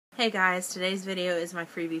Hey guys, today's video is my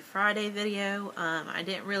Freebie Friday video. I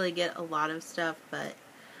didn't really get a lot of stuff, but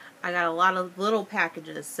I got a lot of little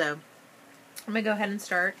packages, so I'm going to go ahead and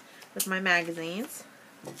start with my magazines.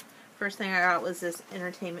 First thing I got was this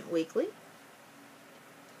Entertainment Weekly.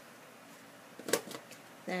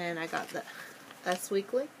 Then I got the Us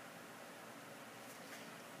Weekly.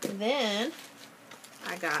 Then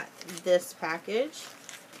I got this package.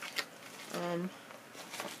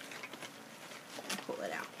 Pull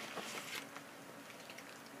it out.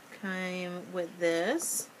 Came with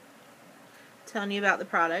this, telling you about the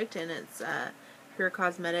product, and it's Pure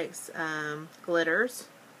Cosmetics glitters,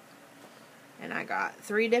 and I got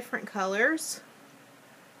 3 different colors.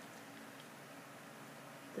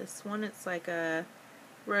 This one, it's like a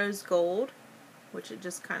rose gold, which it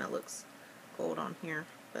just kind of looks gold on here,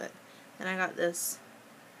 but then I got this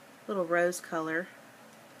little rose color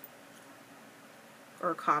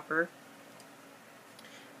or copper,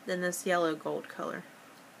 then this yellow gold color.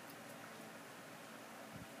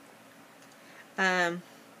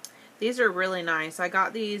 These are really nice. I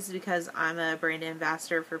got these because I'm a brand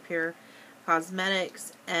ambassador for Pure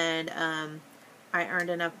Cosmetics, and I earned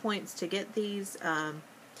enough points to get these.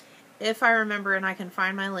 If I remember and I can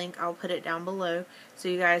find my link, I'll put it down below so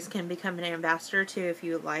you guys can become an ambassador too if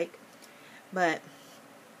you would like. But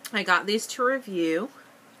I got these to review.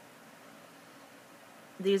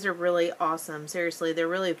 These are really awesome. Seriously, they're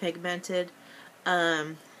really pigmented.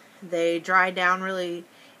 They dry down really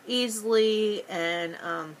easily, and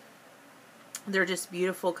they're just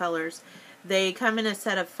beautiful colors. They come in a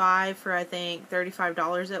set of 5 for, I think,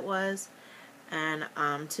 $35 it was, and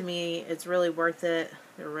to me it's really worth it.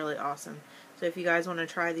 They're really awesome. So if you guys want to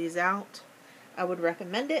try these out, I would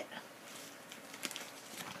recommend it.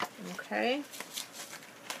 Okay,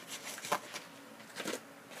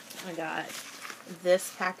 I got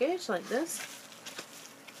this package like this.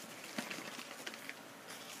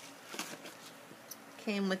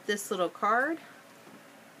 Came with this little card.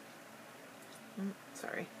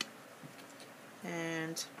 Sorry.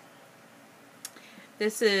 And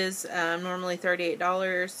this is normally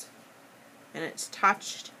 $38, and it's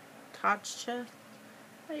Tatcha. How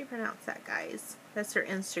do you pronounce that, guys? That's their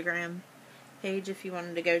Instagram page if you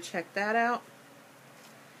wanted to go check that out.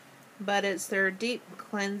 But it's their deep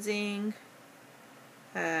cleansing,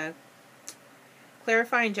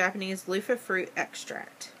 clarifying Japanese loofah fruit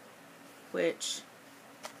extract, which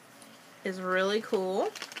is really cool.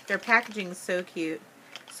 Their packaging is so cute.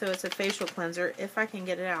 So it's a facial cleanser. If I can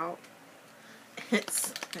get it out,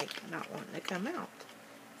 it's like not wanting to come out.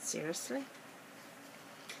 Seriously?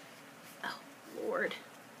 Oh Lord,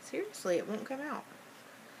 seriously, it won't come out.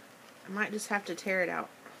 I might just have to tear it out.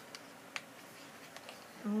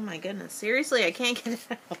 Oh my goodness, seriously, I can't get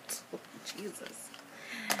it out. Jesus.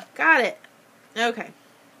 Got it. Okay,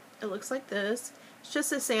 it looks like this. It's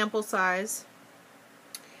just a sample size,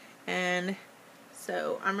 and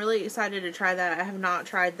so I'm really excited to try that. I have not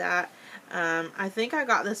tried that. I think I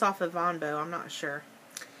got this off of Vonbo. I'm not sure.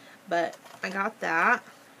 But I got that.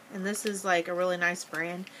 And this is like a really nice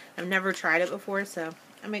brand. I've never tried it before, so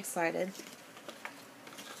I'm excited.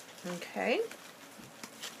 Okay.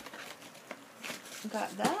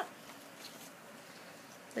 Got that.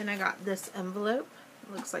 Then I got this envelope.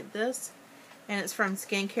 It looks like this. And it's from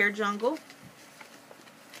Skincare Jungle.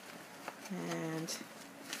 And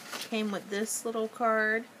came with this little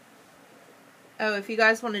card. Oh, if you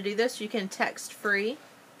guys want to do this, you can text free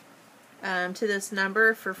to this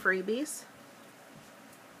number for freebies.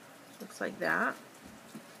 Looks like that.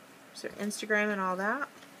 So Instagram and all that.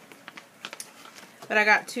 But I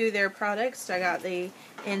got 2 of their products. I got the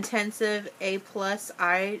Intensive A+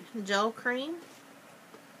 Eye Gel Cream.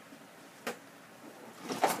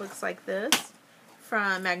 Looks like this.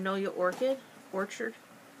 From Magnolia Orchid,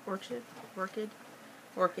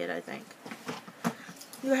 I think.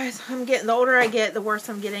 You guys, I'm getting, the older I get, the worse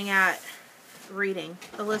I'm getting at reading.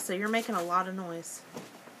 Alyssa, you're making a lot of noise.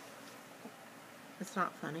 It's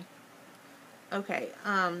not funny. Okay,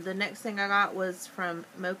 the next thing I got was from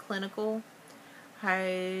Mo Clinical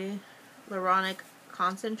Hyaluronic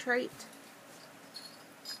Concentrate.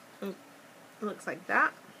 Ooh, looks like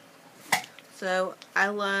that. So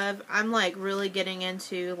I'm like really getting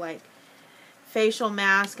into like facial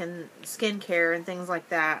mask and skincare and things like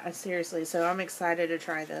that. Seriously, so I'm excited to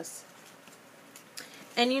try this.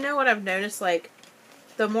 And you know what I've noticed, like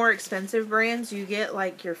the more expensive brands, you get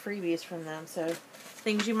like your freebies from them. So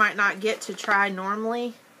things you might not get to try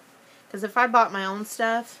normally. Because if I bought my own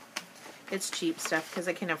stuff, it's cheap stuff because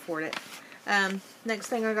I can't afford it. Next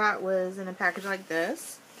thing I got was in a package like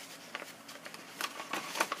this.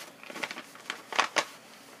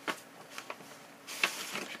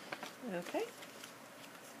 Okay.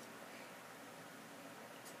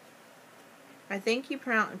 I think you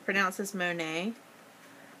pronounce this Monet,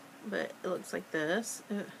 but it looks like this.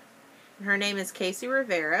 Her name is Casey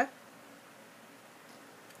Rivera.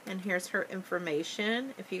 And here's her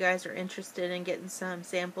information if you guys are interested in getting some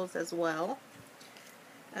samples as well.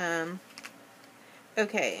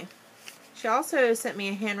 Okay. She also sent me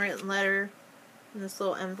a handwritten letter in this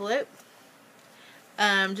little envelope.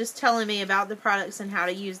 Just telling me about the products and how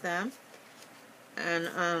to use them.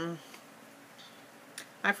 And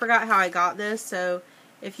I forgot how I got this, so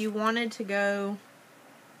if you wanted to go...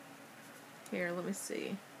 Here, let me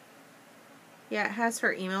see. Yeah, it has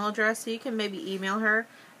her email address, so you can maybe email her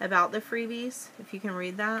about the freebies, if you can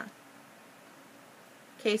read that.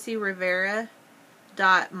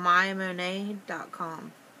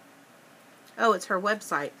 CaseyRivera.mymonet.com. Oh, it's her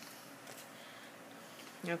website.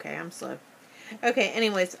 Okay, I'm slow. Okay,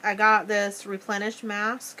 anyways, I got this Replenish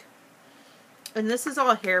mask. And this is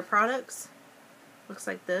all hair products. Looks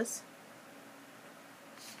like this.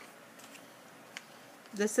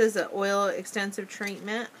 This is an oil extensive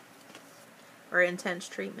treatment. Or intense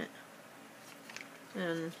treatment.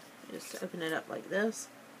 And just open it up like this.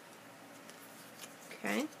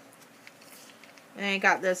 Okay. And I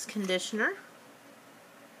got this conditioner.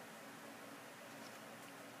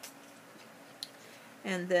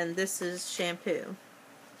 And then this is shampoo.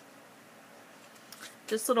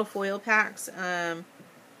 Just little foil packs.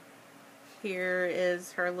 Here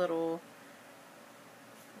is her little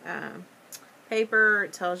paper.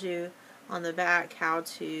 It tells you on the back how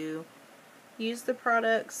to use the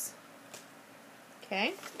products.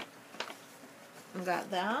 Okay. I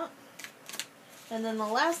got that. And then the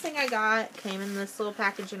last thing I got came in this little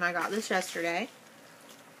package, and I got this yesterday.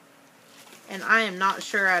 And I am not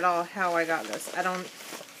sure at all how I got this. I don't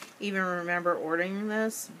even remember ordering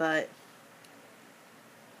this, but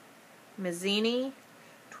Mazzini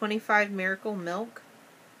 25 Miracle Milk.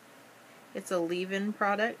 It's a leave-in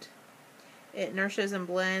product. It nourishes and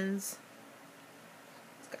blends.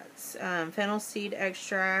 It's got fennel seed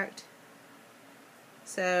extract.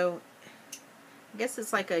 So I guess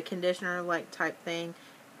it's like a conditioner like type thing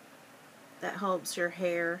that helps your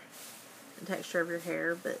hair, the texture of your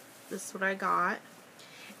hair, but this is what I got.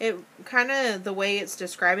 It kind of, the way it's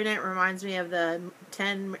describing it reminds me of the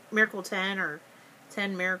Miracle 10 or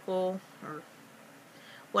 10 Miracle or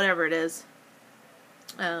whatever it is.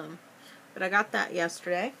 But I got that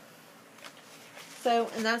yesterday. So,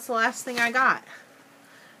 and that's the last thing I got.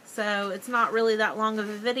 So, it's not really that long of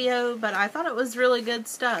a video, but I thought it was really good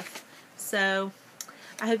stuff. So,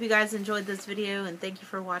 I hope you guys enjoyed this video, and thank you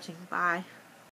for watching. Bye.